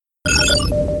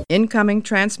Incoming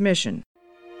transmission.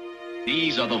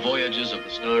 These are the voyages of the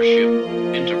starship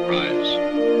Enterprise.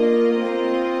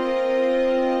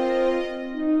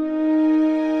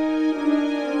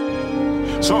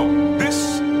 So,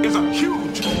 this is a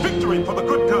huge victory for the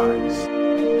good guys.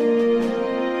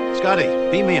 Scotty,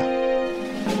 beam me up.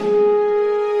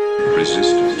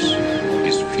 Resistance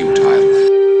is futile.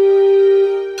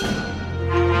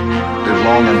 Live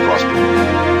long and prosper.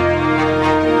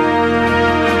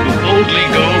 To boldly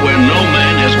go where no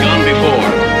man has gone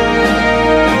before.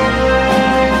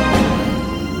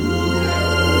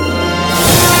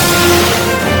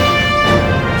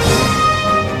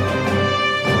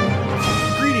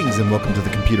 And welcome to the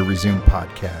Computer Resumed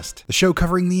podcast, the show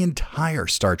covering the entire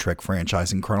Star Trek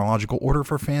franchise in chronological order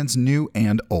for fans new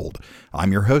and old.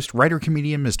 I'm your host,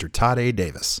 writer-comedian Mr. Todd A.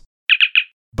 Davis.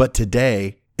 But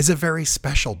today is a very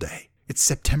special day. It's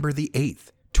September the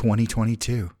 8th,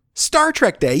 2022. Star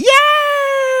Trek Day!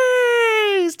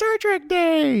 Yay! Star Trek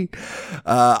Day!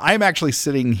 I'm actually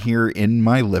sitting here in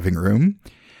my living room,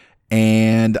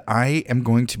 and I am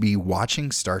going to be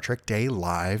watching Star Trek Day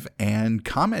live and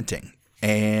commenting,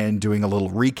 and doing a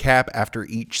little recap after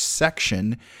each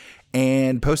section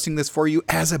and posting this for you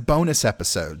as a bonus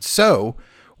episode. So,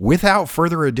 without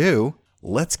further ado,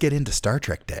 let's get into Star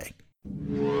Trek Day.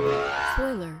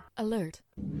 Spoiler alert.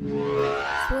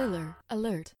 Spoiler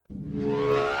alert.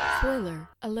 Spoiler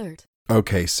alert.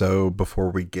 Okay, so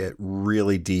before we get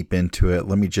really deep into it,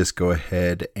 let me just go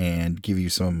ahead and give you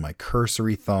some of my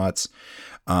cursory thoughts.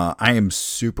 I am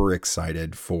super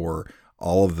excited for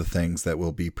all of the things that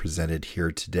will be presented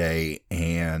here today,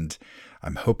 and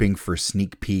I'm hoping for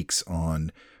sneak peeks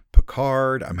on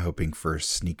Picard. I'm hoping for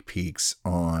sneak peeks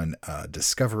on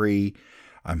Discovery.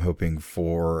 I'm hoping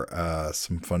for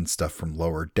some fun stuff from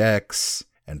Lower Decks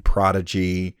and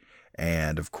Prodigy,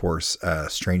 and of course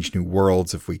Strange New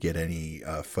Worlds. If we get any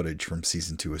footage from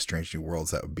season 2 of Strange New Worlds,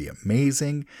 that would be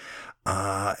amazing.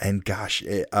 And gosh,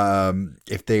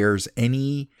 if there's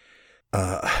any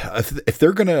if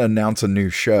they're going to announce a new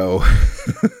show,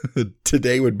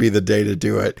 today would be the day to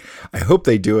do it. I hope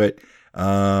they do it,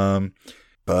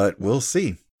 but we'll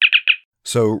see.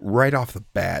 So right off the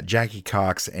bat, Jackie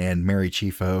Cox and Mary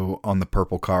Chieffo on the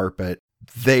purple carpet,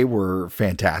 they were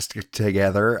fantastic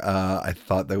together. I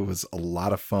thought that was a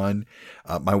lot of fun.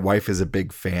 My wife is a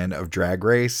big fan of Drag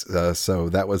Race, so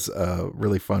that was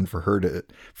really fun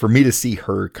for me to see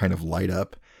her kind of light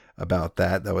up about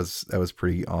that. That was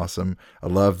pretty awesome. I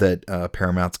love that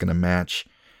Paramount's going to match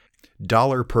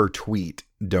dollar per tweet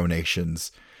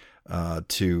donations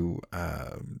to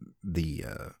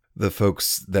the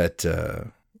folks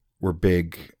that were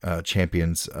big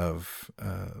champions of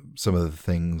some of the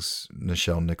things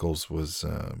Nichelle Nichols was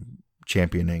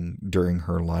championing during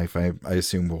her life. I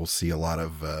assume we'll see a lot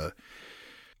of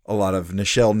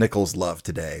Nichelle Nichols love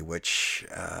today, which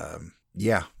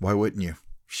yeah, why wouldn't you?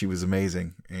 She was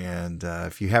amazing. And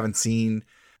if you haven't seen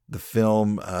the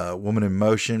film Woman in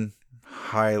Motion,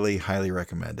 highly, highly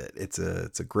recommend it. It's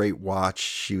a great watch.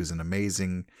 She was an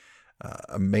amazing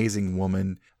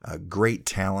woman, great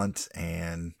talent,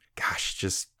 and gosh,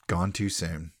 just gone too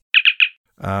soon.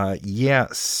 Yeah,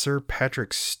 Sir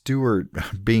Patrick Stewart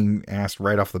being asked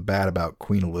right off the bat about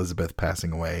Queen Elizabeth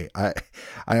passing away.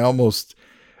 I almost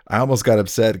got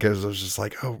upset because I was just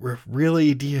like, oh,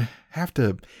 really? Do you have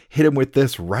to hit him with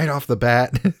this right off the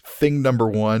bat? Thing number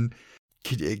one.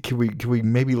 Can we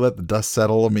maybe let the dust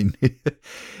settle? I mean,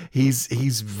 he's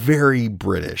very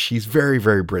British. He's very,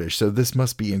 very British. So this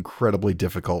must be incredibly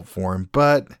difficult for him,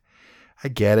 but I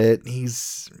get it.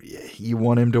 You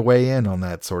want him to weigh in on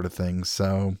that sort of thing.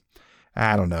 So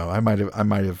I don't know. I might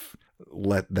have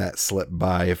let that slip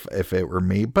by if it were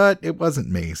me, but it wasn't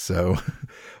me. So,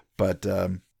 but,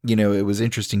 it was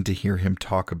interesting to hear him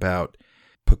talk about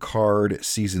Picard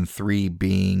season 3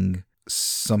 being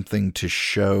something to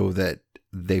show that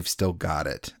they've still got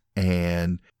it.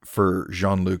 And for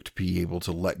Jean-Luc to be able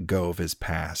to let go of his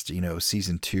past,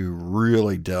 season 2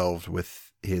 really delved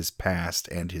with his past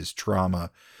and his trauma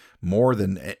more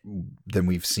than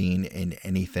we've seen in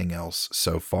anything else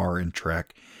so far in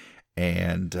Trek.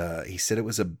 And he said it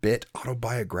was a bit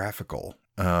autobiographical,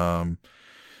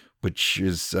 which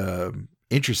is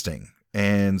interesting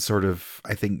and sort of,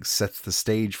 I think, sets the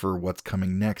stage for what's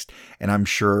coming next. And I'm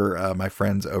sure my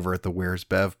friends over at the Where's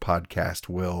Bev podcast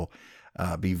will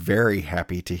be very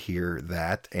happy to hear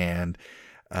that and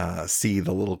see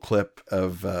the little clip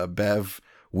of Bev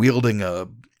wielding a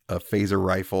phaser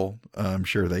rifle. I'm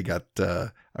sure they got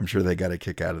a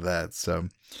kick out of that. So,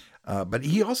 but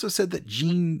he also said that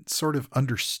Gene sort of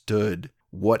understood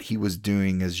what he was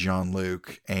doing as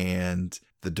Jean-Luc, and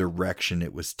the direction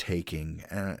it was taking.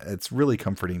 And it's really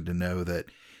comforting to know that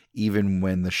even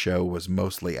when the show was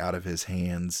mostly out of his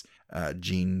hands,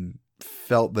 Gene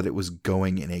felt that it was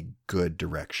going in a good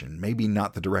direction. Maybe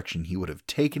not the direction he would have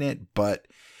taken it, but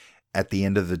at the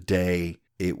end of the day,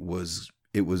 it was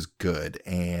good,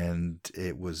 and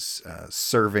it was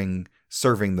serving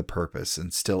the purpose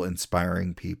and still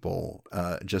inspiring people,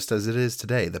 just as it is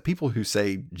today. The people who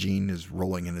say Gene is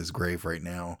rolling in his grave right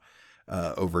now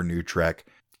over New Trek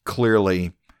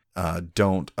clearly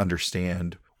don't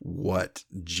understand what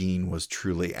Gene was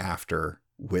truly after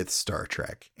with Star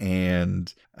Trek.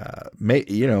 And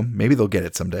maybe they'll get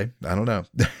it someday. I don't know.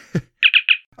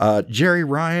 Jeri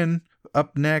Ryan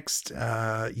up next.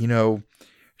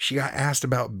 She got asked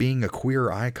about being a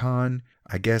queer icon.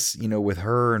 I guess, with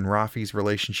her and Rafi's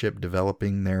relationship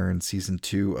developing there in season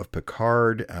 2 of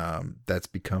Picard, that's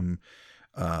become,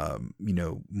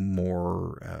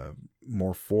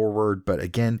 more forward. But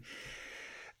again,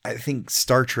 I think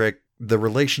Star Trek, the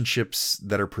relationships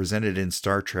that are presented in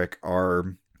Star Trek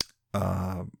are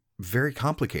very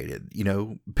complicated.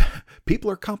 People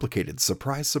are complicated.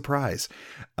 Surprise, surprise.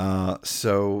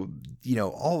 So,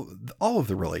 all of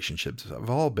the relationships have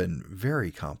all been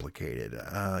very complicated.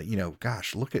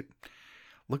 Gosh, look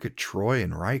at Troy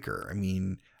and Riker. I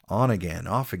mean, on again,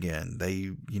 off again. They,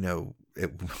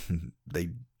 they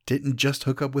didn't just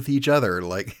hook up with each other.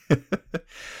 Like,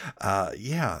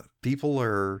 people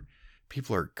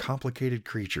are complicated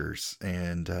creatures,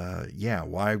 and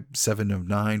why 7 of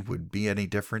 9 would be any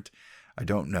different, I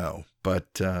don't know.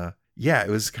 But it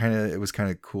was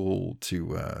kind of cool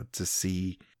to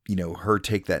see her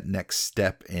take that next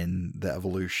step in the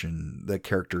evolution, the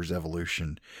character's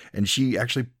evolution. And she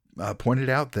actually pointed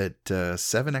out that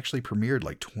 7 actually premiered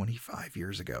like 25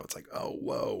 years ago. It's like, oh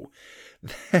whoa,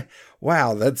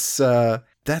 wow, that's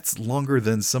longer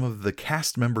than some of the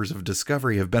cast members of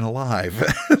Discovery have been alive.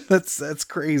 That's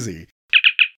crazy.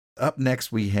 Up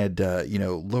next, we had,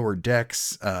 Lower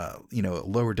Decks,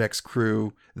 Lower Decks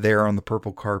crew there on the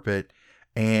purple carpet.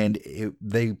 And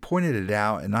they pointed it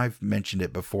out, and I've mentioned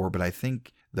it before, but I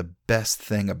think the best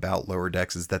thing about Lower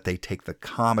Decks is that they take the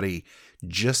comedy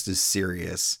just as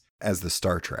serious as the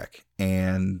Star Trek.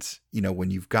 And,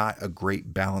 when you've got a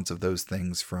great balance of those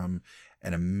things from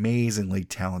an amazingly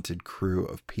talented crew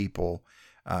of people,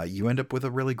 you end up with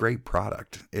a really great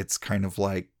product. It's kind of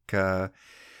like,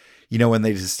 when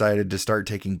they decided to start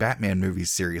taking Batman movies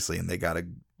seriously, and they got a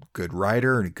good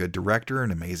writer and a good director,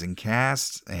 an amazing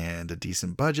cast and a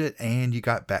decent budget, and you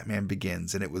got Batman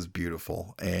Begins, and it was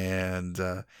beautiful. And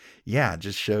it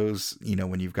just shows,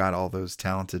 when you've got all those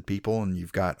talented people and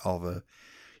you've got all the,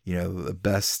 the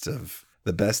best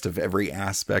of every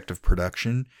aspect of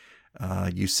production,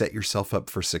 you set yourself up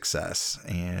for success.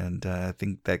 And I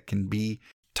think that can be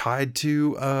tied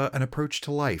to an approach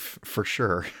to life for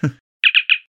sure.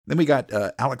 Then we got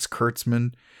Alex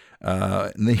Kurtzman.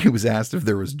 And then he was asked if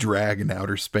there was drag in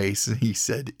outer space, and he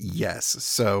said yes.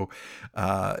 So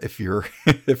if you're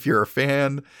a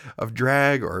fan of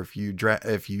drag, or if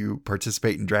you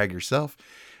participate in drag yourself,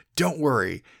 don't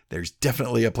worry, there's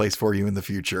definitely a place for you in the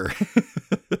future.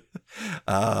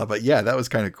 But yeah, that was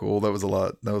kind of cool. That was a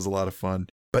lot of fun.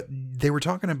 But they were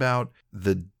talking about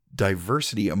the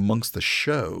diversity amongst the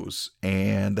shows,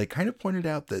 and they kind of pointed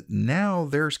out that now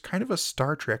there's kind of a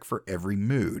Star Trek for every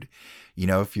mood.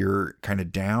 If you're kind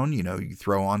of down, you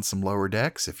throw on some Lower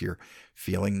Decks. If you're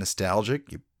feeling nostalgic,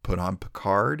 you put on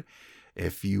Picard.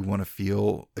 If you want to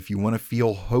feel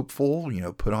hopeful,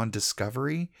 put on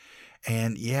Discovery,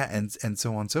 and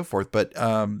so on and so forth. But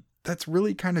that's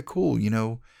really kind of cool.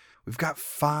 We've got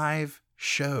 5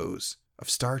 shows of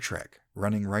Star Trek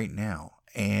running right now,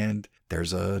 and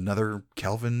there's another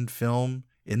Kelvin film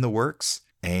in the works,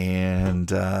 and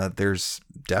there's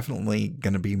definitely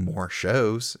going to be more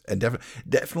shows, and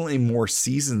definitely more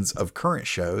seasons of current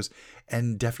shows,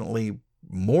 and definitely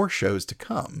more shows to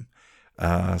come.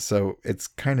 So it's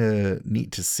kind of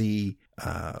neat to see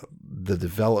the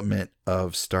development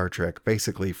of Star Trek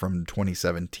basically from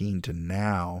 2017 to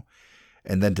now.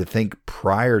 And then to think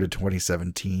prior to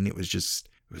 2017, it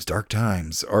was dark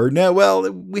times. Or no,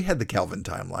 well, we had the Kelvin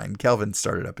timeline. Kelvin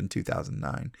started up in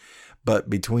 2009.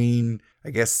 But between, I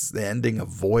guess, the ending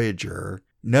of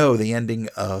the ending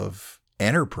of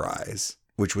Enterprise,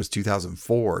 which was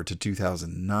 2004, to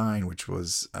 2009, which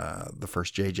was the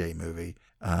first JJ movie.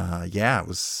 It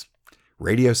was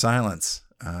radio silence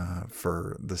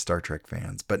for the Star Trek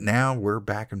fans. But now we're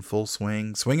back in full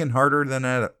swing, swinging harder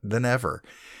than ever.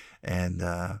 And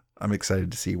I'm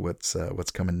excited to see what's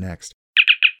coming next.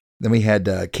 Then we had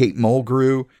Kate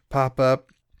Mulgrew pop up,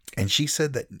 and she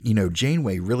said that,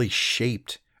 Janeway really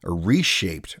shaped or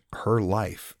reshaped her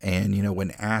life. And,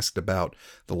 when asked about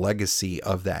the legacy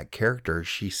of that character,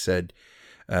 she said,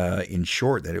 in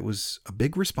short, that it was a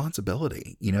big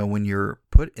responsibility. When you're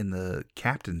put in the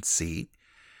captain's seat,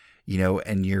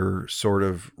 and you're sort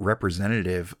of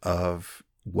representative of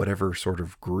whatever sort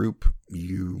of group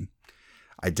you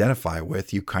identify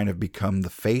with, you kind of become the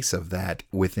face of that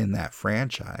within that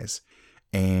franchise.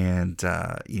 And,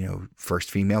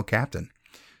 first female captain.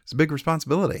 It's a big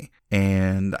responsibility.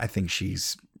 And I think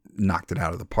she's knocked it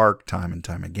out of the park time and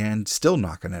time again, still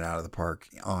knocking it out of the park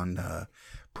on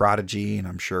Prodigy. And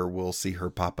I'm sure we'll see her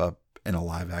pop up in a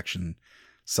live action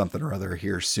something or other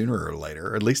here sooner or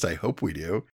later. At least I hope we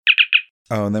do.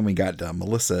 Oh, and then we got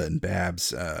Melissa and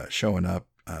Babs showing up,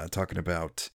 talking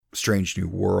about Strange New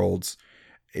Worlds.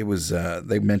 It was,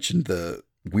 they mentioned the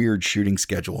weird shooting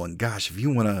schedule. And gosh, if you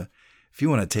want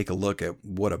to take a look at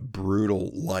what a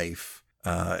brutal life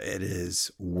it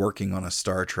is working on a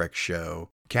Star Trek show,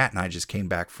 Kat and I just came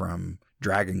back from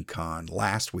Dragon Con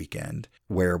last weekend,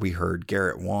 where we heard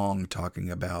Garrett Wang talking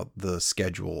about the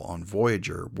schedule on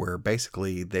Voyager, where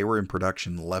basically they were in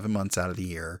production 11 months out of the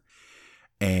year,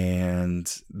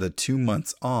 and the 2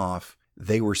 months off,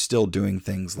 they were still doing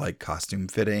things like costume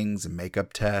fittings and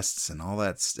makeup tests and all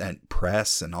that, and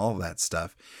press and all that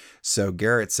stuff. So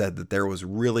Garrett said that there was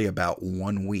really about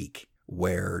 1 week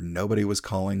where nobody was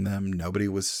calling them, nobody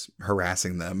was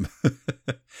harassing them.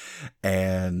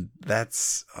 And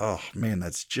that's, oh man,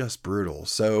 that's just brutal.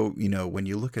 So, when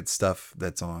you look at stuff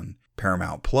that's on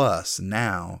Paramount Plus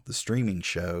now, the streaming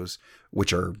shows,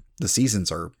 which are, the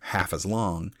seasons are half as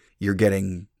long, you're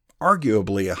getting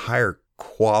arguably a higher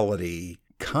quality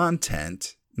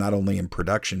content, not only in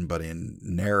production, but in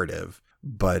narrative.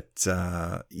 But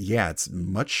it's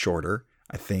much shorter.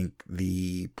 I think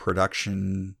the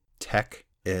production tech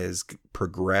is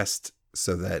progressed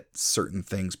so that certain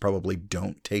things probably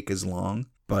don't take as long.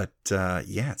 But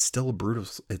it's still a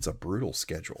brutal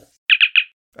schedule.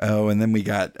 Oh, and then we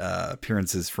got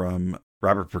appearances from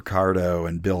Robert Picardo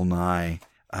and Bill Nye.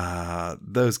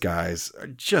 Those guys are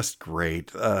just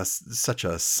great. Such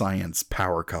a science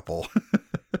power couple.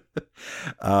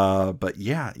 But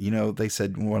they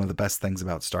said one of the best things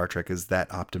about Star Trek is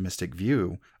that optimistic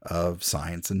view of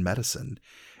science and medicine.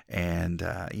 And,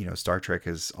 Star Trek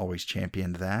has always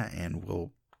championed that and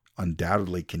will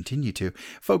undoubtedly continue to.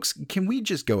 Folks, can we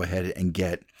just go ahead and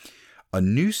get a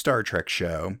new Star Trek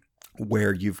show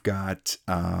where you've got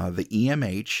the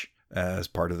EMH as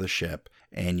part of the ship,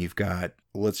 and you've got,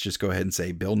 let's just go ahead and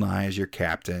say Bill Nye as your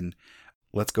captain.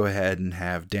 Let's go ahead and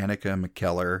have Danica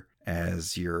McKellar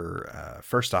as your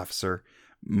first officer,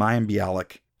 Mayim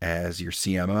Bialik as your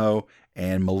CMO,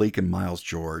 and Malik and Miles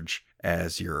George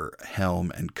as your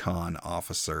helm and con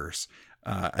officers.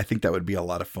 I think that would be a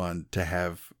lot of fun to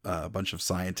have a bunch of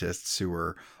scientists who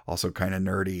are also kind of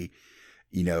nerdy,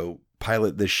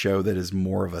 pilot this show that is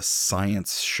more of a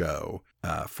science show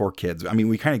for kids. I mean,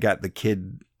 we kind of got the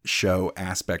kid show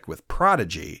aspect with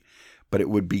Prodigy, but it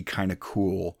would be kind of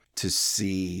cool to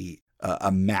see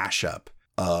a mashup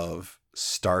of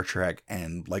Star Trek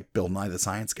and like Bill Nye the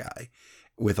Science Guy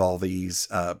with all these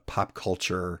pop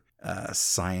culture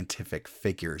scientific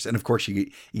figures. And of course you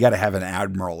got to have an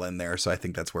admiral in there. So I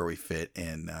think that's where we fit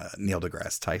in Neil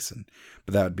deGrasse Tyson,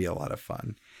 but that would be a lot of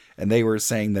fun. And they were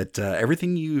saying that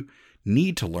everything you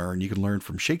need to learn, you can learn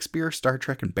from Shakespeare, Star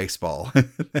Trek, and baseball.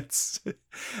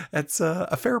 That's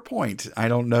a fair point. I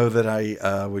don't know that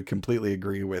I would completely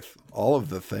agree with all of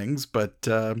the things, but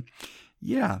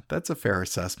that's a fair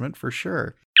assessment for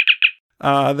sure.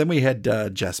 Then we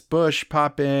had Jess Bush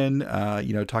pop in,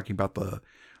 talking about the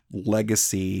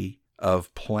legacy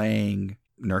of playing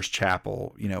Nurse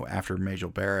Chapel, after Majel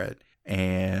Barrett.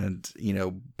 And,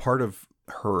 part of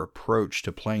her approach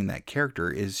to playing that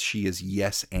character is she is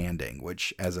yes-anding,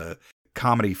 which as a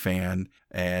comedy fan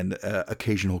and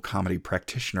occasional comedy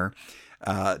practitioner,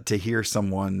 to hear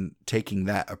someone taking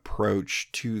that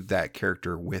approach to that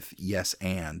character with yes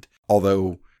and,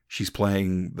 although she's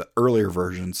playing the earlier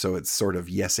version, so it's sort of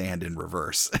yes and in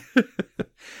reverse.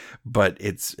 But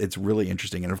it's really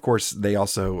interesting. And of course, they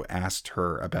also asked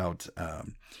her about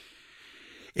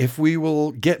if we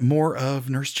will get more of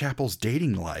Nurse Chapel's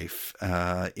dating life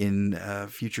in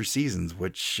future seasons,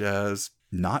 which is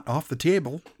not off the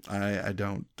table. I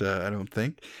don't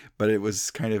think, but it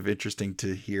was kind of interesting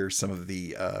to hear some of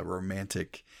the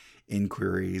romantic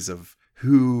inquiries of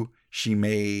who she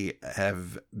may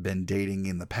have been dating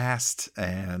in the past,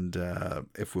 and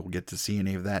if we'll get to see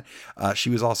any of that. She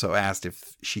was also asked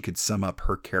if she could sum up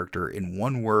her character in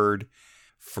one word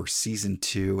for season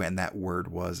 2, and that word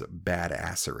was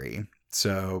badassery.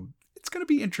 So it's going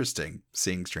to be interesting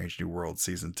seeing Strange New Worlds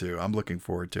season 2. I'm looking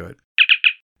forward to it.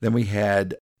 Then we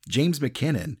had James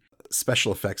McKinnon,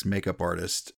 special effects makeup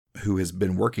artist who has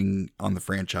been working on the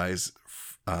franchise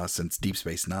since Deep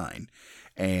Space Nine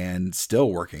and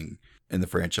still working in the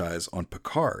franchise on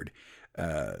Picard.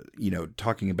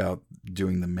 Talking about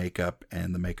doing the makeup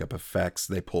and the makeup effects.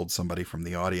 They pulled somebody from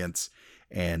the audience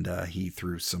and he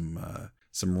threw some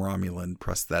Romulan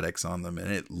prosthetics on them,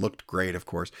 and it looked great, of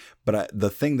course. But the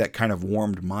thing that kind of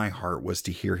warmed my heart was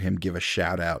to hear him give a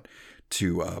shout out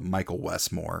to Michael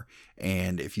Westmore.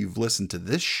 And if you've listened to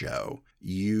this show,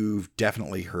 you've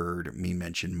definitely heard me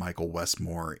mention Michael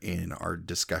Westmore in our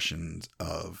discussions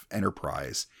of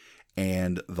Enterprise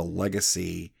and the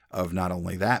legacy of not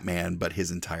only that man, but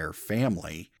his entire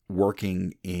family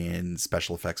working in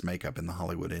special effects makeup in the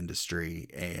Hollywood industry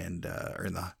and,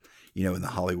 in the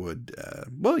Hollywood,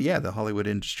 the Hollywood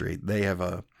industry. They have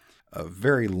a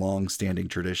very long-standing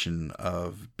tradition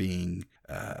of being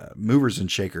movers and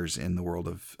shakers in the world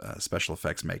of special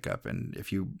effects makeup. And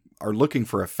if you are looking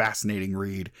for a fascinating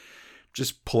read,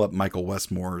 just pull up Michael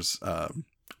Westmore's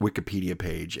Wikipedia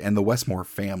page. And the Westmore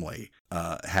family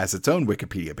has its own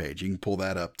Wikipedia page. You can pull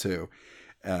that up too.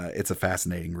 It's a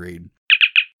fascinating read.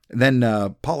 And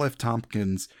then Paul F.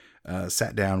 Tompkins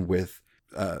sat down with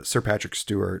Sir Patrick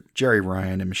Stewart, Jerry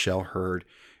Ryan, and Michelle Hurd,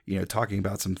 talking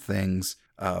about some things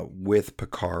with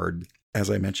Picard. As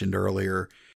I mentioned earlier,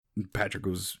 Patrick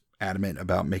was adamant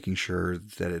about making sure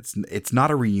that it's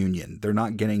not a reunion. They're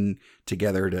not getting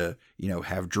together to,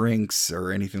 have drinks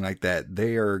or anything like that.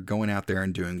 They are going out there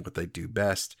and doing what they do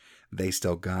best. They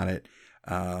still got it.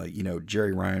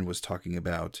 Jerry Ryan was talking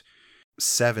about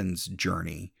Seven's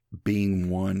journey being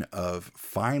one of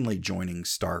finally joining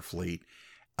Starfleet.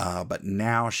 But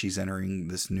now she's entering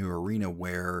this new arena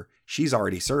where she's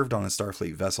already served on a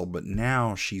Starfleet vessel, but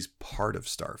now she's part of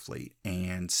Starfleet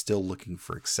and still looking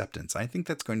for acceptance. I think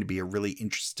that's going to be a really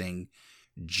interesting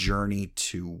journey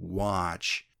to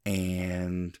watch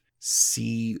and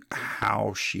see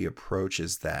how she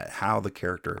approaches that, how the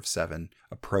character of Seven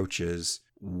approaches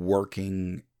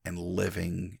working and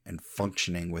living and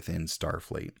functioning within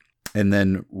Starfleet. And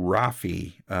then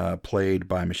Rafi, played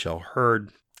by Michelle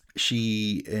Hurd,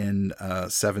 she and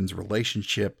Seven's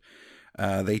relationship,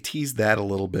 they teased that a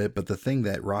little bit, but the thing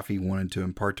that Rafi wanted to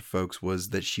impart to folks was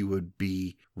that she would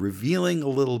be revealing a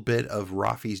little bit of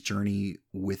Rafi's journey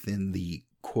within the,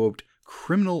 quote,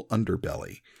 criminal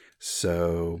underbelly.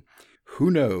 So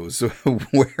who knows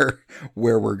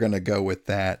where we're going to go with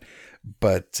that.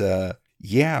 But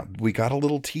we got a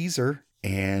little teaser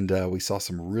and we saw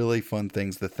some really fun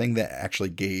things. The thing that actually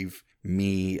gave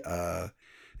me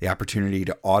the opportunity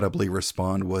to audibly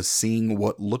respond was seeing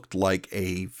what looked like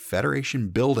a Federation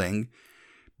building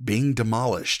being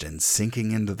demolished and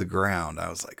sinking into the ground. I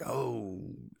was like, oh,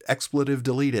 expletive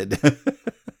deleted.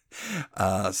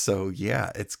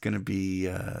 It's going to be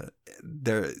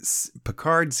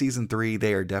Picard season 3.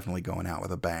 They are definitely going out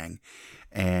with a bang.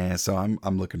 And so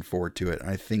I'm looking forward to it.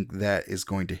 I think that is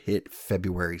going to hit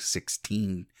February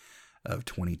 16 of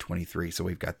 2023. So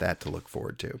we've got that to look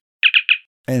forward to.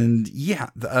 And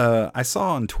I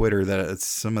saw on Twitter that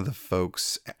some of the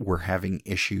folks were having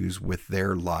issues with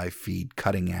their live feed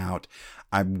cutting out.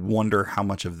 I wonder how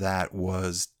much of that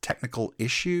was technical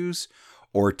issues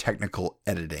or technical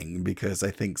editing, because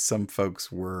I think some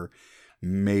folks were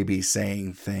maybe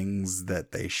saying things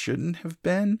that they shouldn't have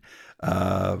been.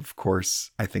 Of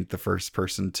course, I think the first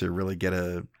person to really get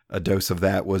a dose of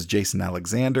that was Jason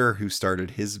Alexander, who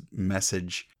started his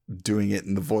message doing it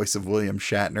in the voice of William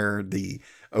Shatner, the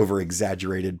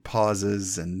over-exaggerated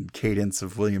pauses and cadence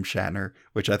of William Shatner,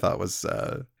 which I thought was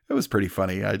it was pretty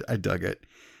funny. I dug it.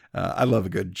 I love a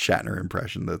good Shatner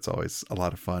impression. That's always a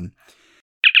lot of fun.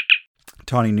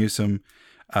 Tawny Newsome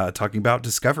talking about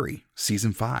Discovery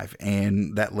Season 5,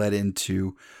 and that led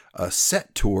into a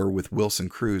set tour with Wilson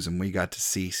Cruz, and we got to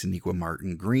see Sonequa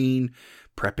Martin Green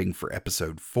prepping for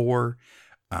Episode 4.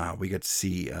 We got to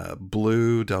see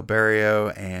Blue Del Barrio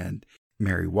and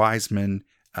Mary Wiseman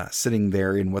sitting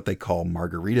there in what they call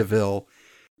Margaritaville,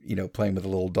 playing with a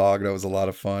little dog. That was a lot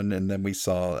of fun. And then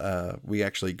we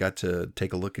actually got to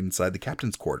take a look inside the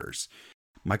captain's quarters,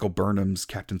 Michael Burnham's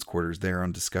captain's quarters there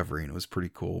on Discovery, and it was pretty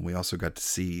cool. We also got to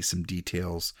see some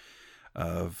details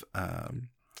of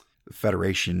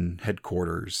Federation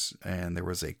headquarters, and there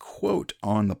was a quote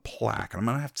on the plaque, and I'm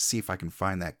going to have to see if I can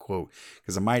find that quote,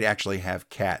 because I might actually have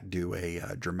Kat do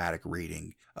a dramatic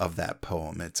reading of that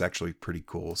poem. It's actually pretty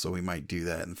cool, so we might do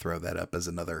that and throw that up as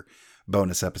another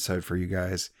bonus episode for you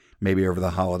guys, maybe over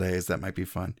the holidays. That might be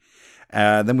fun.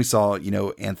 Then we saw,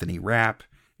 Anthony Rapp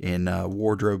in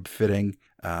wardrobe fitting.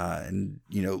 And,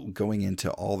 going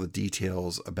into all the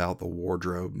details about the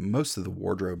wardrobe. Most of the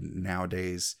wardrobe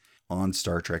nowadays on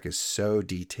Star Trek is so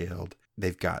detailed.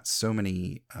 They've got so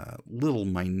many little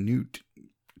minute,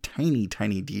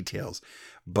 tiny details.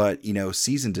 But,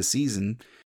 season to season,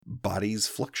 bodies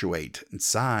fluctuate in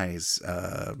size,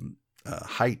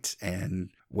 height, and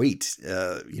weight,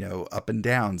 up and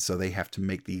down. So they have to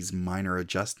make these minor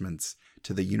adjustments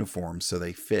to the uniforms so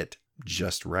they fit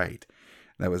just right.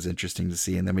 That was interesting to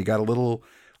see. And then we got a little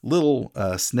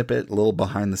snippet, a little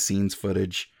behind the scenes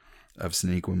footage of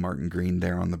Sonequa Martin Green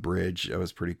there on the bridge. That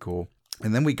was pretty cool.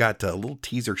 And then we got a little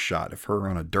teaser shot of her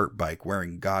on a dirt bike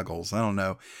wearing goggles. I don't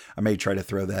know. I may try to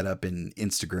throw that up in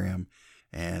Instagram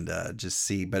and just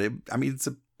see. But it's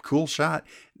a cool shot.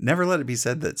 Never let it be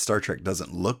said that Star Trek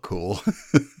doesn't look cool,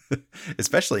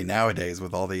 especially nowadays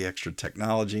with all the extra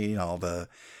technology, all the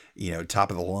top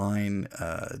of the line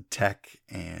tech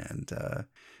and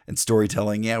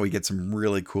storytelling. Yeah, we get some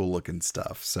really cool looking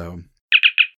stuff. So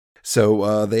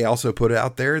they also put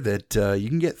out there that you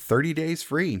can get 30 days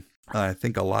free. I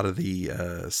think a lot of the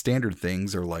standard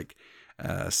things are like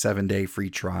 7-day free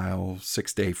trial,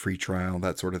 6-day free trial,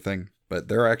 that sort of thing. But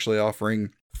they're actually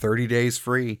offering 30 days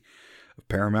free of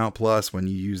Paramount Plus when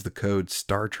you use the code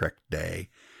Star Trek Day.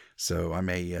 So I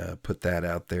may put that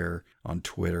out there on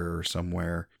Twitter or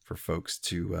somewhere for folks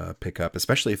to pick up,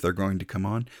 especially if they're going to come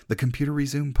on the Computer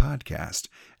Resume podcast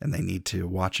and they need to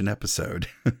watch an episode.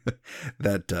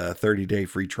 That 30-day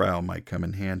free trial might come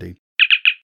in handy.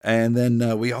 And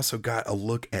then we also got a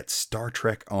look at Star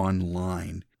Trek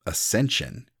Online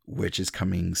Ascension, which is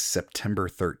coming September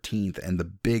 13th. And the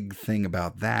big thing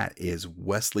about that is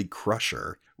Wesley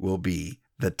Crusher will be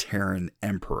the Terran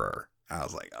Emperor. I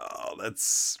was like, oh,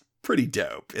 that's pretty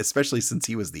dope, especially since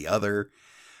he was the other.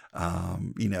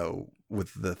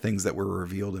 With the things that were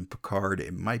revealed in Picard,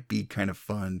 it might be kind of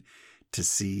fun to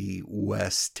see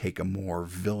Wes take a more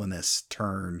villainous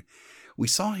turn. We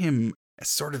saw him as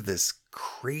sort of this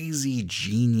crazy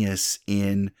genius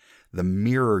in the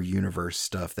Mirror Universe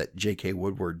stuff that J.K.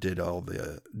 Woodward did all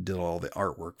the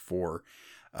artwork for.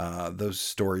 Those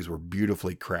stories were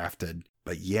beautifully crafted.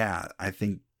 But yeah, I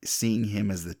think seeing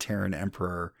him as the Terran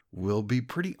Emperor will be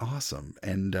pretty awesome.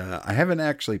 And I haven't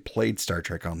actually played Star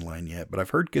Trek Online yet, but I've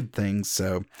heard good things,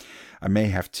 so I may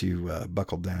have to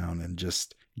buckle down and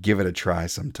just give it a try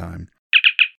sometime.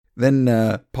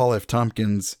 Then Paul F.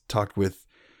 Tompkins talked with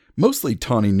mostly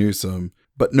Tawny Newsome,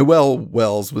 but Noelle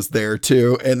Wells was there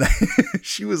too, and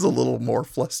she was a little more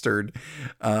flustered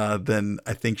than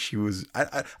I think she was.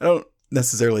 I don't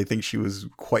necessarily think she was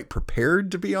quite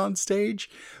prepared to be on stage,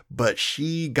 but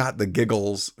she got the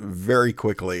giggles very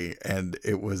quickly, and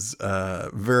it was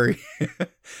very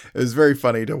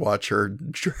funny to watch her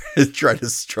try to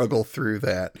struggle through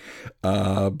that,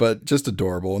 but just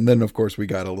adorable. And then of course we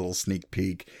got a little sneak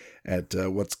peek at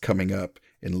what's coming up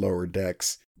in Lower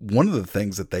Decks. One of the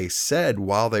things that they said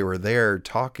while they were there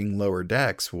talking Lower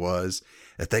Decks was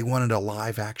that they wanted a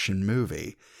live action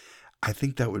movie. I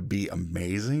think that would be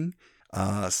amazing.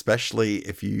 Especially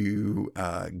if you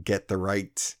get the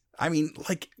right,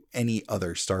 like any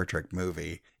other Star Trek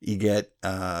movie, you get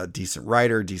a decent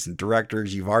writer, decent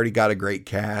directors. You've already got a great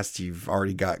cast. You've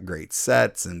already got great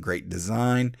sets and great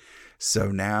design. So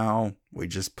now we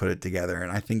just put it together.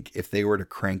 And I think if they were to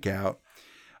crank out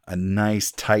a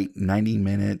nice, tight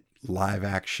 90-minute live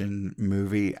action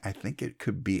movie, I think it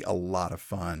could be a lot of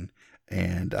fun.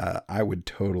 And I would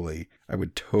totally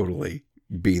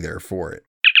be there for it.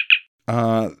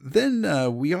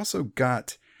 Then we also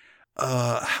got,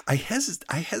 I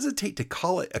hesitate to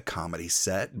call it a comedy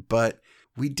set, but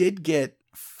we did get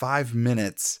 5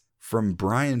 minutes from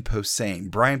Brian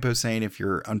Posehn. Brian Posehn, if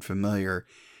you're unfamiliar,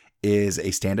 is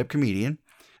a stand-up comedian,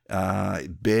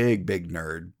 big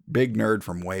nerd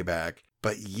from way back.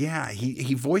 But yeah,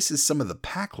 he voices some of the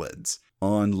Packlids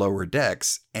on Lower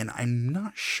Decks, and I'm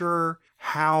not sure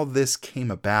how this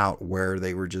came about where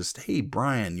they were just, hey,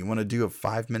 Brian, you want to do a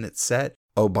 5-minute set?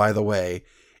 Oh, by the way,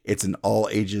 it's an all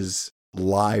ages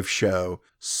live show,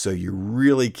 so you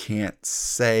really can't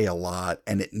say a lot,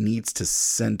 and it needs to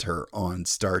center on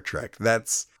Star Trek.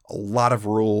 That's a lot of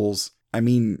rules.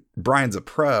 Brian's a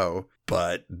pro,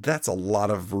 but that's a lot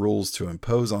of rules to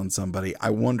impose on somebody. I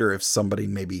wonder if somebody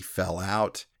maybe fell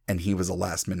out and he was a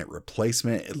last minute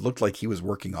replacement. It looked like he was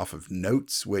working off of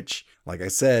notes, which, like I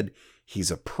said,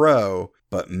 he's a pro,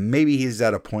 but maybe he's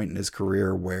at a point in his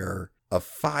career where a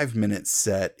 5-minute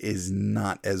set is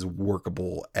not as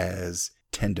workable as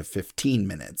 10 to 15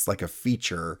 minutes, like a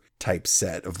feature type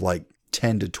set of like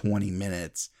 10 to 20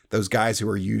 minutes. Those guys who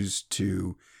are used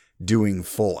to doing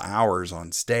full hours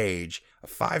on stage, a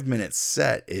 5-minute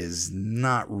set is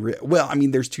not well, I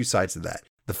mean, there's two sides to that.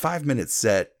 The 5-minute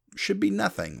set should be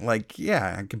nothing. Like,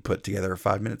 yeah, I can put together a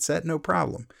 5-minute set, no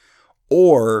problem.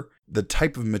 Or the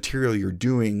type of material you're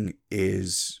doing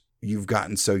is you've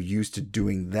gotten so used to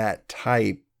doing that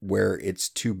type where it's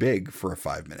too big for a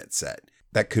 5-minute set.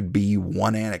 That could be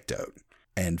one anecdote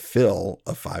and fill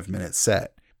a 5-minute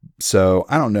set. So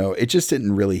I don't know. It just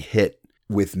didn't really hit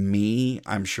with me.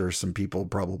 I'm sure some people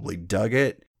probably dug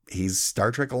it. He's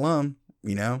Star Trek alum,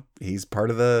 you know, he's part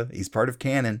of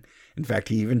canon. In fact,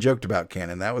 he even joked about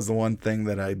canon. That was the one thing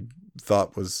that I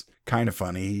thought was kind of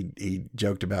funny. He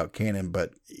joked about canon,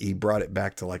 but he brought it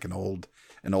back to like an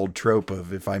old trope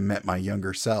of if I met my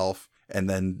younger self and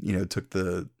then, you know, took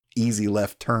the easy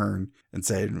left turn and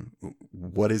said,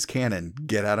 what is canon?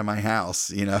 Get out of my house,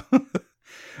 you know?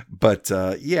 But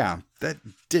yeah, that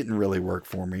didn't really work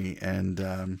for me.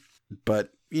 And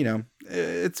but, you know,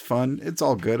 it's fun. It's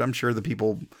all good. I'm sure the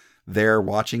people there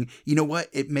watching, you know what?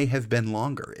 It may have been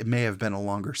longer. It may have been a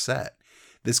longer set.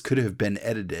 This could have been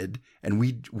edited and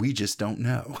we just don't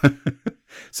know.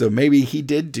 So maybe he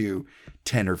did do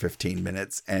 10 or 15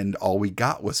 minutes and all we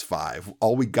got was 5.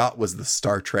 All we got was the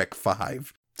Star Trek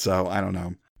 5. So I don't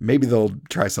know. Maybe they'll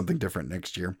try something different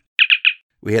next year.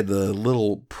 We had the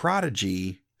little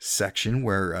Prodigy section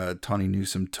where Tawny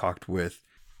Newsome talked with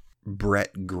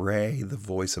Brett Gray, the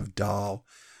voice of Dal,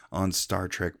 on Star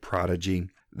Trek Prodigy.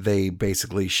 They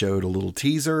basically showed a little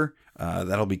teaser.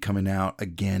 That'll be coming out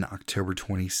again October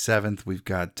 27th. We've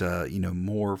got,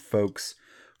 more folks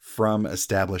from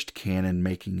established canon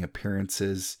making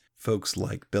appearances. Folks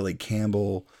like Billy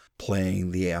Campbell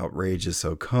playing the outrageous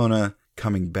Okona,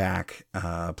 coming back,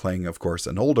 playing, of course,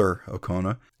 an older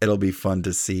Okona. It'll be fun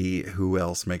to see who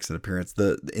else makes an appearance.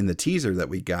 In the teaser that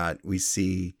we got, we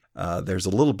see there's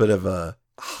a little bit of a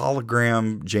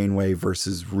hologram Janeway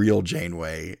versus real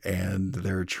Janeway, and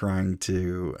they're trying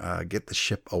to get the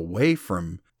ship away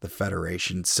from the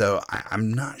Federation. So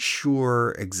I'm not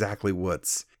sure exactly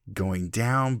what's going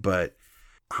down, but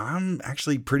I'm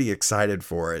actually pretty excited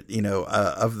for it. You know,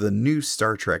 of the new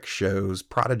Star Trek shows,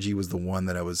 Prodigy was the one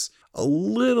that I was a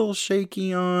little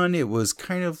shaky on. It was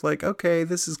kind of like, okay,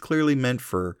 this is clearly meant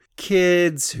for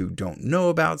kids who don't know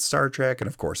about Star Trek. And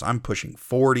of course, I'm pushing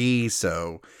 40,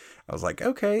 so I was like,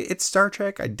 okay, it's Star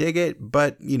Trek. I dig it.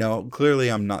 But, you know, clearly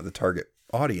I'm not the target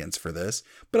audience for this,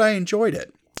 but I enjoyed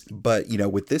it. But, you know,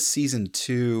 with this season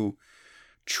 2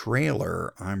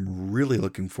 trailer, I'm really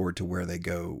looking forward to where they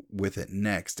go with it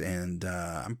next. And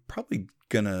I'm probably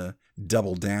going to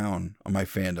double down on my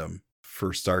fandom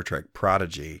for Star Trek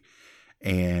Prodigy.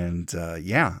 And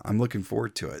yeah, I'm looking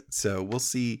forward to it. So we'll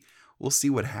see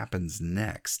what happens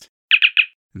next.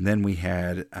 And then we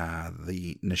had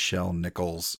the Nichelle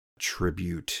Nichols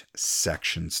tribute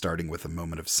section, starting with a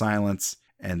moment of silence.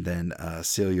 And then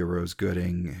Celia Rose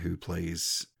Gooding, who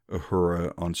plays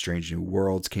Uhura on Strange New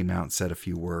Worlds, came out and said a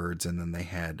few words. And then they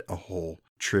had a whole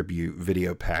tribute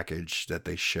video package that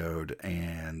they showed.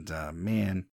 And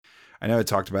man, I know I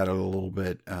talked about it a little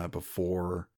bit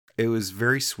before. It was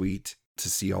very sweet to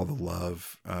see all the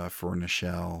love for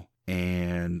Nichelle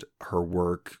and her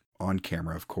work on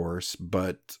camera, of course,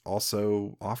 but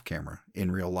also off camera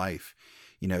in real life.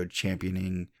 You know,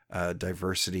 championing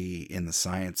diversity in the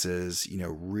sciences, you know,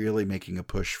 really making a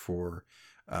push for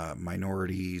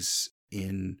minorities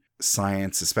in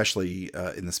science, especially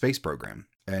in the space program.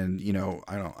 And, you know,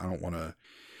 I don't want to,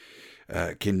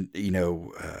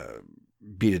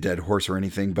 beat a dead horse or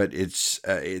anything, but it's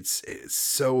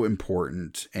so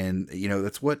important. And, you know,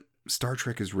 that's what Star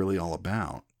Trek is really all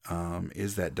about,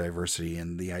 is that diversity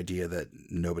and the idea that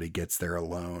nobody gets there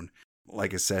alone.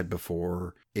 Like I said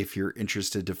before, if you're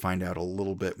interested to find out a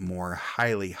little bit more,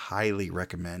 highly, highly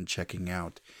recommend checking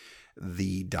out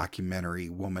the documentary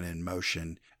Woman in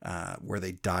Motion, where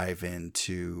they dive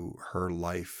into her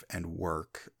life and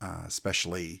work,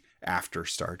 especially after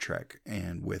Star Trek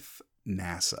and with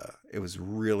NASA. It was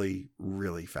really,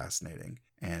 really fascinating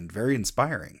and very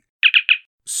inspiring.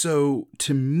 So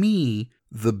to me,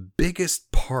 the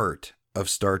biggest part of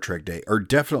Star Trek Day, or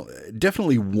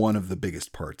definitely one of the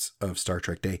biggest parts of Star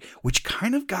Trek Day, which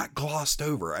kind of got glossed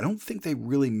over. I don't think they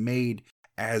really made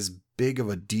as big of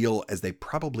a deal as they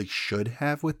probably should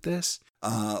have with this.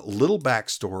 Little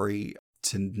backstory.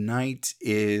 Tonight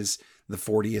is the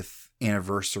 40th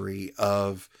anniversary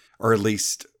of, or at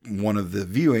least one of the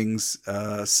viewings,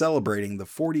 celebrating the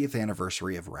 40th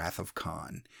anniversary of Wrath of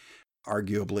Khan.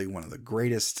 Arguably one of the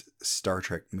greatest Star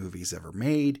Trek movies ever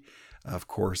made. Of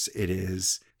course, it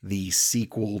is the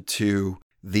sequel to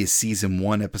the season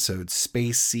 1 episode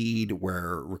Space Seed,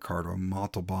 where Ricardo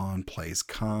Montalban plays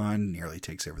Khan, nearly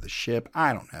takes over the ship.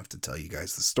 I don't have to tell you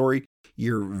guys the story.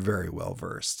 You're very well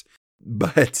versed.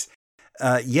 But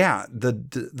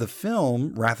the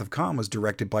film Wrath of Khan was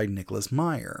directed by Nicholas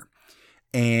Meyer.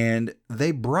 And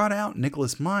they brought out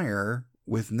Nicholas Meyer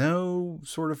with no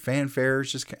sort of fanfare,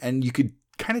 and you could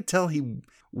kind of tell he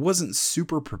wasn't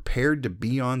super prepared to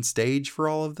be on stage for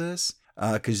all of this,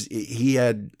 because he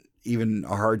had even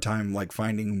a hard time like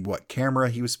finding what camera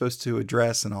he was supposed to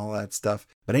address and all that stuff.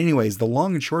 But anyways, the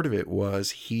long and short of it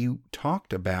was he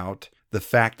talked about the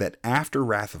fact that after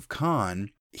Wrath of Khan,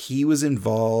 he was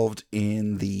involved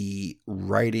in the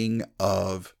writing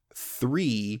of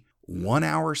 3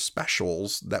 1-hour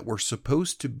specials that were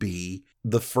supposed to be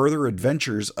the further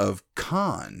adventures of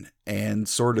Khan and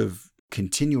sort of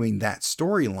continuing that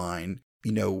storyline.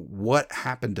 You know, what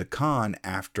happened to Khan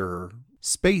after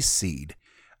Space Seed?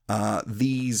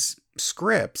 These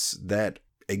scripts that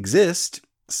exist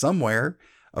somewhere,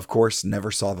 of course,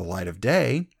 never saw the light of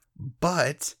day,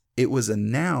 but it was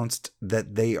announced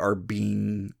that they are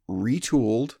being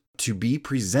retooled to be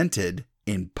presented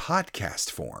in podcast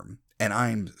form. And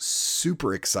I'm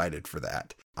super excited for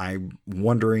that. I'm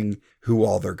wondering who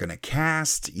all they're going to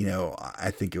cast. You know,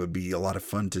 I think it would be a lot of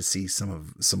fun to see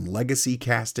some legacy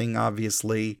casting,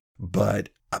 obviously. But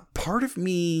a part of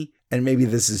me, and maybe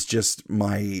this is just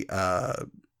my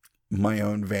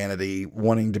own vanity,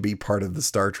 wanting to be part of the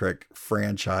Star Trek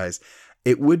franchise,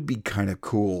 it would be kind of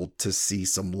cool to see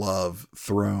some love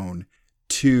thrown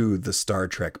to the Star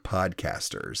Trek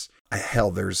podcasters. Hell,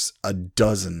 there's a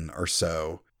dozen or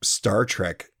so Star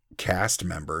Trek cast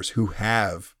members who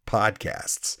have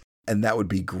podcasts, and that would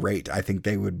be great. I think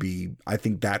that would be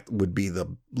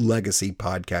the legacy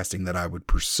podcasting that I would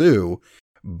pursue.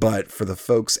 But for the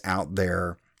folks out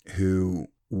there who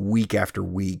week after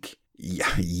week,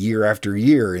 year after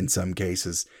year in some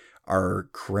cases, are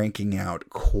cranking out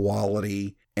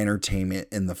quality entertainment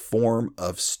in the form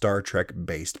of Star Trek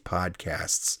based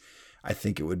podcasts, I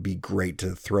think it would be great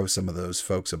to throw some of those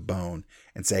folks a bone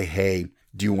and say, hey,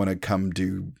 do you want to come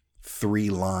do 3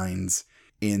 lines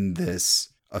in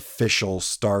this official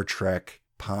Star Trek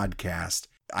podcast?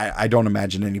 I don't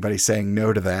imagine anybody saying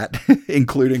no to that,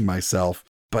 including myself.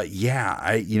 But yeah,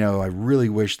 I really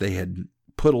wish they had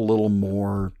put a little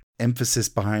more emphasis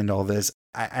behind all this.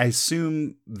 I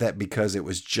assume that because it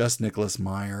was just Nicholas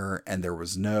Meyer and there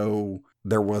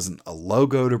wasn't a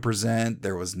logo to present,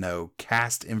 there was no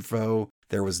cast info,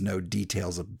 there was no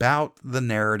details about the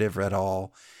narrative at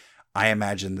all. I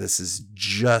imagine this is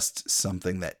just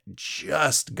something that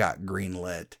just got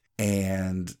greenlit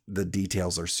and the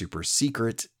details are super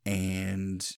secret,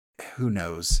 and who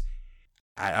knows?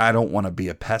 I don't want to be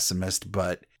a pessimist,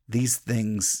 but these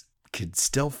things could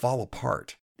still fall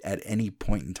apart at any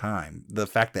point in time. The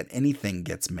fact that anything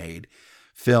gets made,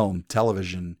 film,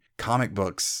 television, comic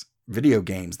books, video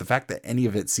games, the fact that any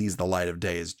of it sees the light of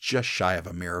day is just shy of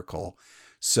a miracle.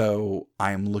 So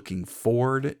I'm looking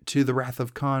forward to the Wrath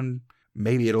of Khan.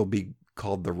 Maybe it'll be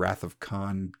called the Wrath of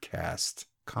Khan cast.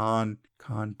 Concast?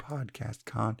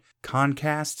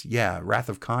 Yeah, Wrath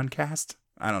of Concast?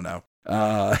 I don't know.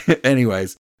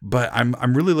 Anyways, but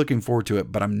I'm really looking forward to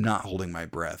it, but I'm not holding my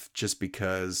breath just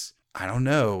because, I don't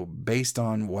know, based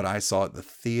on what I saw at the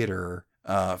theater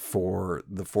for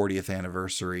the 40th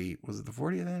anniversary. Was it the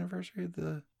 40th anniversary of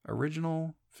the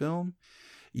original film?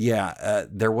 Yeah,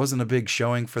 there wasn't a big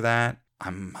showing for that.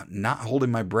 I'm not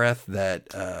holding my breath that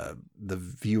the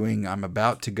viewing I'm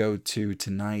about to go to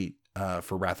tonight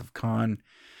for Wrath of Khan,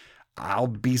 I'll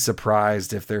be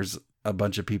surprised if there's a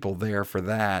bunch of people there for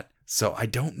that. So I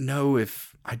don't know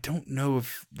if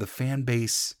the fan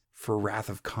base for Wrath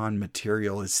of Khan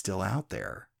material is still out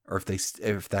there, or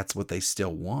if that's what they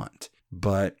still want.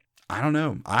 But I don't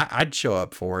know. I'd show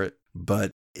up for it,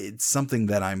 but it's something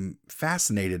that I'm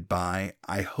fascinated by.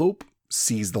 I hope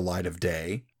sees the light of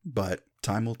day, but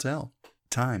time will tell.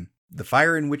 Time, the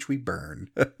fire in which we burn.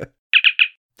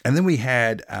 And then we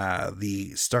had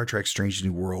the Star Trek Strange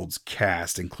New Worlds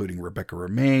cast, including Rebecca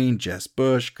Romijn, Jess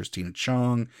Bush, Christina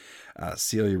Chong,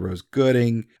 Celia Rose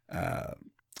Gooding,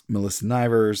 Melissa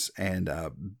Nivers, and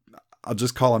I'll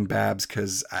just call him Babs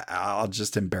because I'll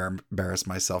just embarrass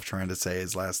myself trying to say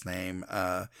his last name.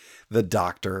 The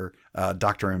Doctor,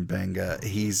 Dr. Mbenga.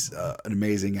 He's an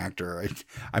amazing actor.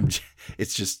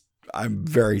 I'm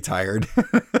very tired.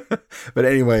 But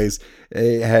anyways,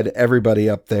 it had everybody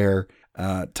up there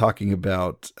talking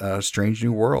about Strange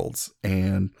New Worlds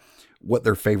and what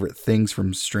their favorite things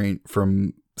from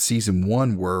season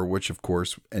 1 were, which of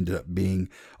course ended up being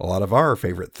a lot of our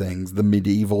favorite things. The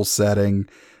medieval setting,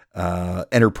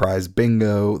 Enterprise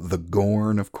Bingo, the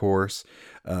Gorn, of course.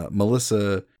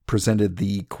 Melissa presented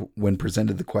the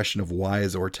question of why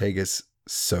is Ortegas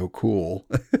so cool?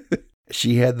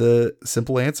 She had the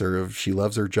simple answer of she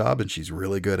loves her job and she's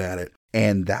really good at it.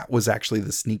 And that was actually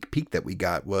the sneak peek that we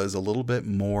got, was a little bit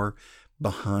more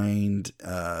behind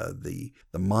the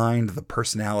mind, the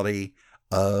personality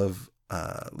of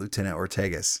Lieutenant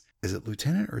Ortegas. Is it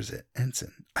Lieutenant or is it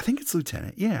Ensign? I think it's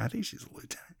Lieutenant. Yeah, I think she's a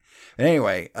Lieutenant.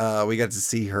 Anyway, we got to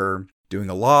see her doing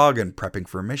a log and prepping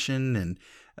for a mission, and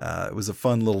it was a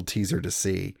fun little teaser to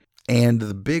see. And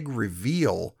the big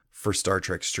reveal for Star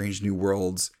Trek Strange New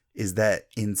Worlds is that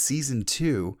in season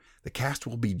 2, the cast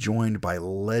will be joined by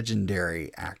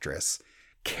legendary actress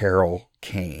Carol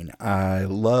Kane. I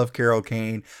love Carol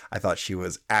Kane. I thought she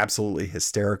was absolutely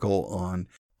hysterical on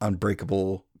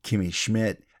Unbreakable Kimmy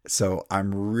Schmidt. So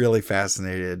I'm really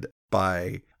fascinated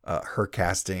by her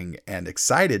casting and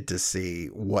excited to see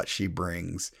what she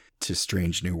brings to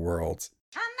Strange New Worlds.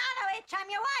 I'm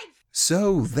your wife.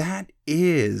 So that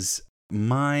is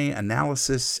my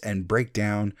analysis and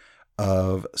breakdown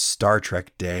of Star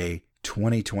Trek Day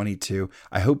 2022.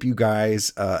 I hope you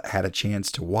guys had a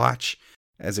chance to watch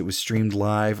as it was streamed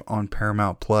live on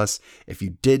Paramount Plus. If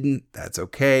you didn't, that's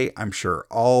okay. I'm sure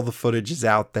all the footage is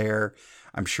out there.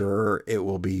 I'm sure it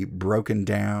will be broken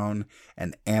down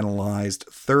and analyzed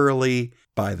thoroughly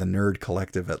by the nerd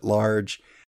collective at large.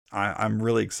 I'm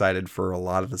really excited for a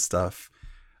lot of the stuff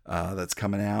that's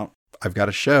coming out. I've got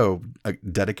a show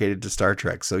dedicated to Star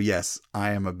Trek. So yes,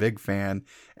 I am a big fan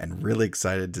and really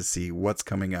excited to see what's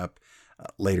coming up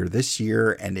later this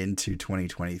year and into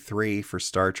 2023 for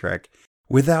Star Trek.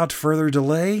 Without further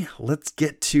delay, let's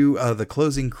get to the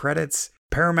closing credits.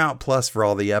 Paramount Plus for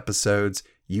all the episodes.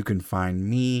 You can find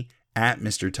me at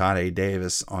Mr. Todd A.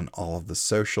 Davis on all of the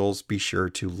socials. Be sure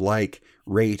to like,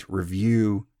 rate,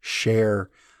 review, share,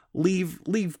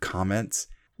 leave comments,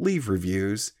 leave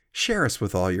reviews, share us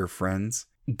with all your friends.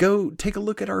 Go take a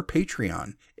look at our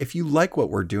Patreon. If you like what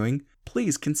we're doing,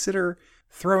 please consider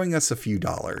throwing us a few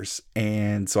dollars,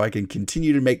 and so I can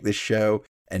continue to make this show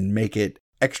and make it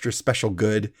extra special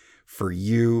good for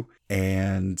you.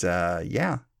 And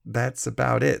yeah, that's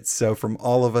about it. So from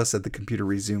all of us at the Computer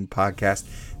Resume podcast,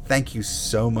 thank you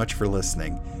so much for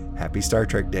listening. Happy Star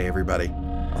Trek Day, everybody.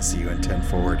 I'll see you in 10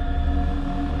 Forward.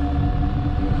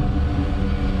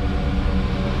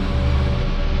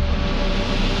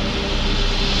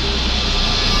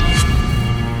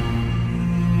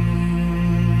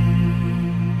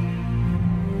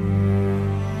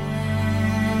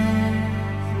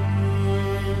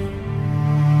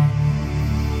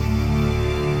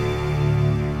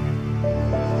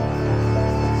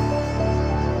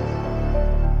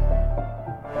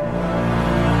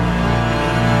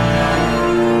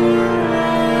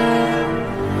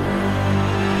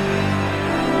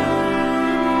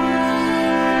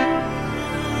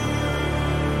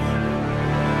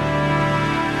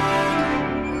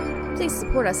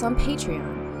 Support us on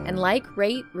Patreon and like,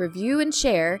 rate, review, and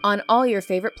share on all your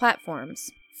favorite platforms.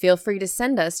 Feel free to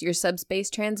send us your subspace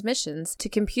transmissions to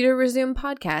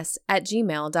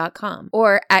computerresumepodcast@gmail.com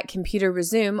or at Computer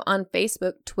Resume on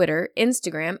Facebook, Twitter,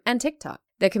 Instagram, and TikTok.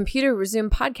 The Computer Resume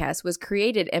podcast was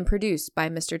created and produced by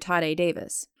Mr. Todd A.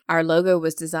 Davis. Our logo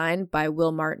was designed by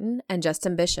Will Martin and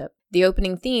Justin Bishop. The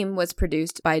opening theme was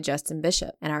produced by Justin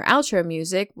Bishop, and our outro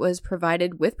music was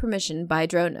provided with permission by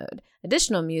Dronode.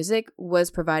 Additional music was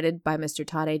provided by Mr.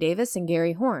 Todd A. Davis and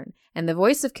Gary Horn, and the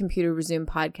voice of Computer Resume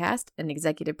podcast and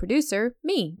executive producer,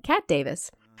 me, Kat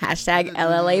Davis. #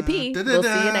 LLAP. We'll see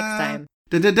you next time.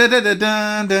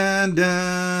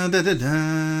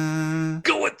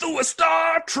 Going through a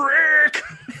Star Trek.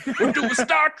 We're doing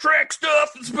Star Trek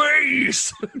stuff in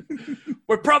space.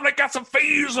 We probably got some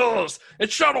phasers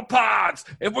and shuttle pods,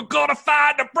 and we're gonna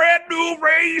find a brand new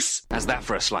race. How's that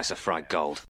for a slice of fried gold?